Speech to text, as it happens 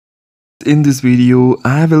In this video,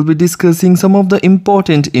 I will be discussing some of the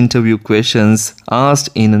important interview questions asked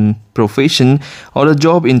in a profession or a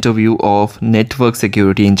job interview of network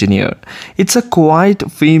security engineer. It's a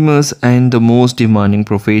quite famous and the most demanding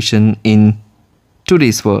profession in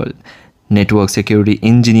today's world. Network security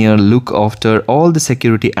engineer look after all the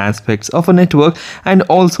security aspects of a network, and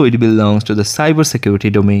also it belongs to the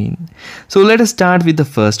cybersecurity domain. So let us start with the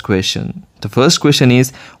first question. The first question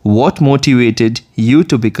is, what motivated you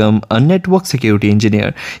to become a network security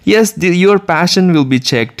engineer? Yes, your passion will be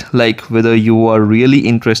checked, like whether you are really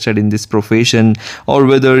interested in this profession or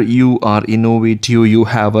whether you are innovative, you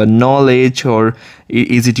have a knowledge, or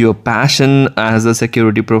is it your passion as a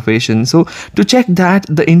security profession. So to check that,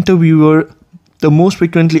 the interviewer, the most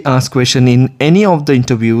frequently asked question in any of the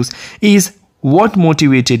interviews is, what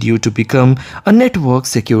motivated you to become a network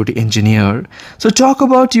security engineer? So talk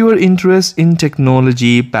about your interest in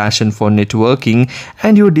technology, passion for networking,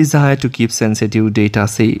 and your desire to keep sensitive data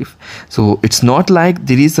safe. So it's not like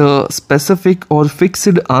there is a specific or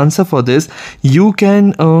fixed answer for this. You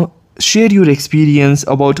can share your experience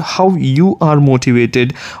about how you are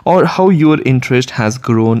motivated or how your interest has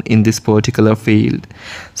grown in this particular field.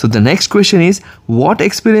 So the next question is, what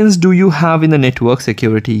experience do you have in the network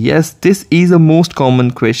security? Yes, this is a most common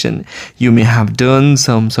question. You may have done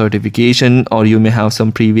some certification or you may have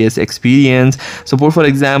some previous experience. Suppose for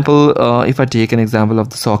example, if I take an example of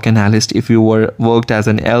the SOC analyst, if you worked as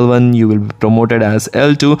an L1, you will be promoted as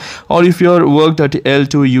L2, or if you are worked at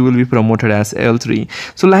L2, you will be promoted as L3.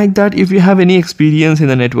 So like that, if you have any experience in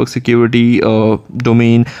the network security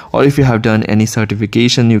domain, or if you have done any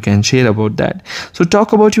certification, you can share about that. So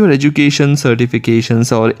talk about your education,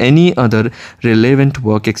 certifications, or any other relevant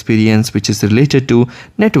work experience which is related to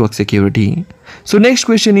network security. So next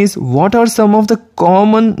question is, what are some of the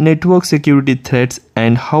common network security threats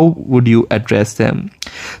and how would you address them?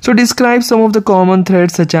 So describe some of the common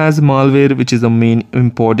threats such as malware, which is the main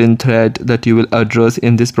important threat that you will address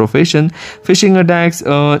in this profession, phishing attacks,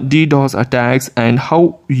 DDoS attacks, and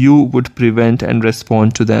how you would prevent and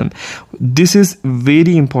respond to them. This is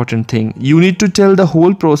very important thing. You need to tell the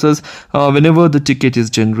whole process whenever the ticket is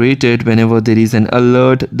generated, whenever there is an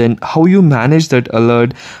alert, then how you manage that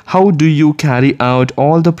alert, how do you carry out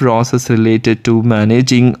all the process related to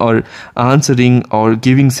managing or answering or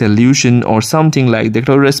giving solution or something like that,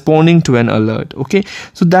 or responding to an alert. Okay,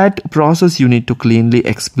 so that process you need to cleanly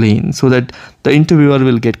explain so that the interviewer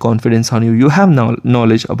will get confidence on you. You have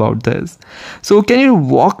knowledge about this. So can you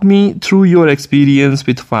walk me through your experience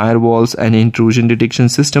with firewalls and intrusion detection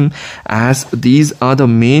system, as these are the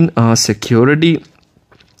main security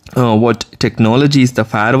what technology is the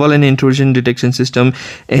firewall and intrusion detection system.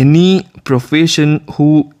 Any profession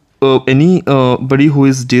who anybody who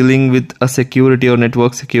is dealing with a security or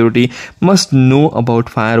network security must know about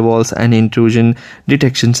firewalls and intrusion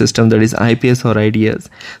detection system, that is IPS or IDS.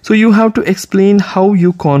 So you have to explain how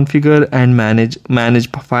you configure and manage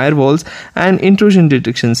firewalls and intrusion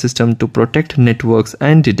detection system to protect networks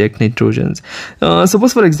and detect intrusions.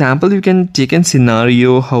 Suppose for example, you can take a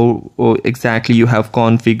scenario how exactly you have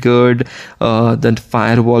configured the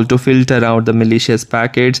firewall to filter out the malicious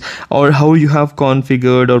packets, or how you have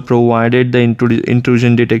configured or provided the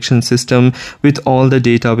intrusion detection system with all the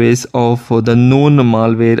database of the known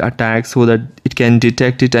malware attacks so that it can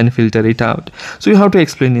detect it and filter it out. So you have to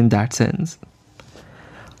explain in that sense.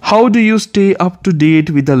 How do you stay up to date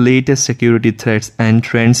with the latest security threats and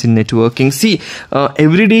trends in networking? See,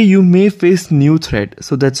 every day you may face new threat,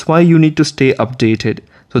 so that's why you need to stay updated.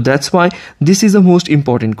 So that's why this is the most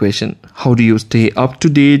important question. How do you stay up to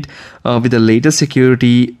date with the latest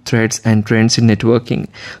security threats and trends in networking?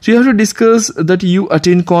 So you have to discuss that you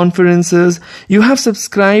attend conferences, you have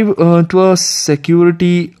subscribed to a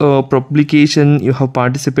security publication, you have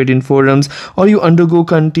participated in forums, or you undergo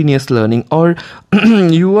continuous learning, or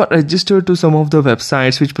you are registered to some of the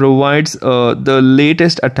websites which provides the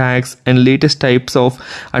latest attacks and latest types of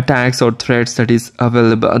attacks or threats that is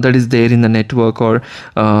available, that is there in the network, or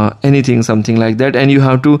anything, something like that. And you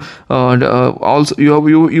have to also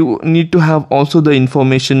you need to have also the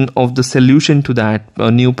information of the solution to that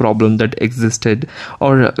new problem that existed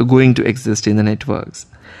or going to exist in the networks.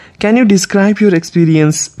 Can you describe your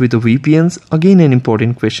experience with the VPNs? Again, an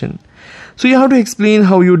important question. So you have to explain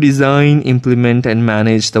how you design, implement, and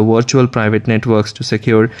manage the virtual private networks to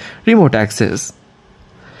secure remote access.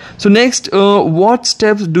 So next, what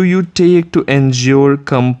steps do you take to ensure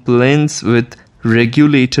compliance with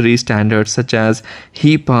regulatory standards such as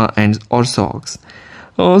HIPAA and or SOX?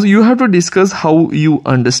 So you have to discuss how you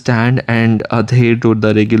understand and adhere to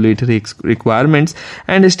the regulatory requirements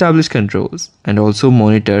and establish controls, and also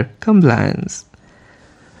monitor compliance.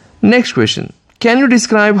 Next question. Can you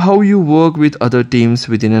describe how you work with other teams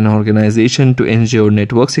within an organization to ensure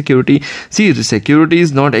network security? See, the security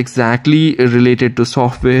is not exactly related to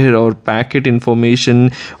software or packet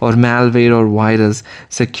information or malware or virus.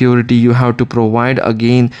 Security you have to provide,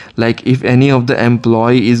 again, like if any of the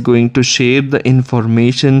employee is going to share the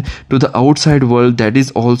information to the outside world, that is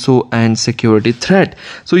also an security threat.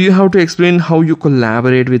 So you have to explain how you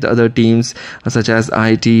collaborate with other teams such as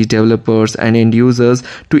IT, developers and end users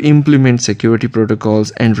to implement security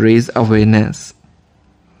protocols and raise awareness.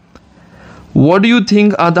 What do you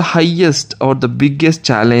think are the highest or the biggest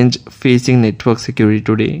challenge facing network security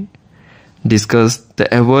today? Discuss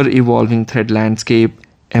the ever evolving threat landscape,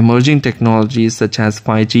 emerging technologies such as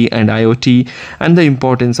 5G and IoT, and the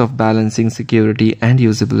importance of balancing security and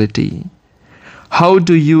usability. How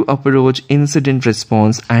do you approach incident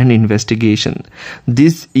response and investigation?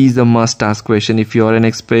 This is a must-ask question. If you are an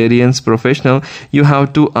experienced professional, you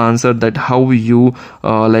have to answer that how you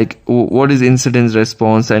what is incident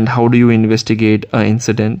response and how do you investigate an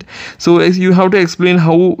incident. So you have to explain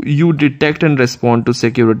how you detect and respond to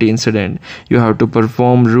security incident. You have to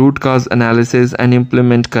perform root cause analysis and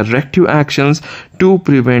implement corrective actions to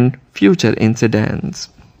prevent future incidents.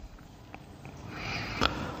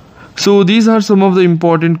 So these are some of the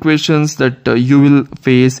important questions that you will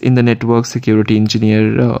face in the network security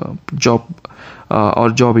engineer job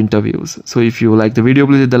interviews. So if you like the video,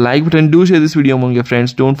 please hit the like button. Do share this video among your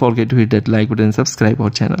friends. Don't forget to hit that like button and subscribe our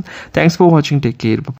channel. Thanks for watching. Take care. Bye.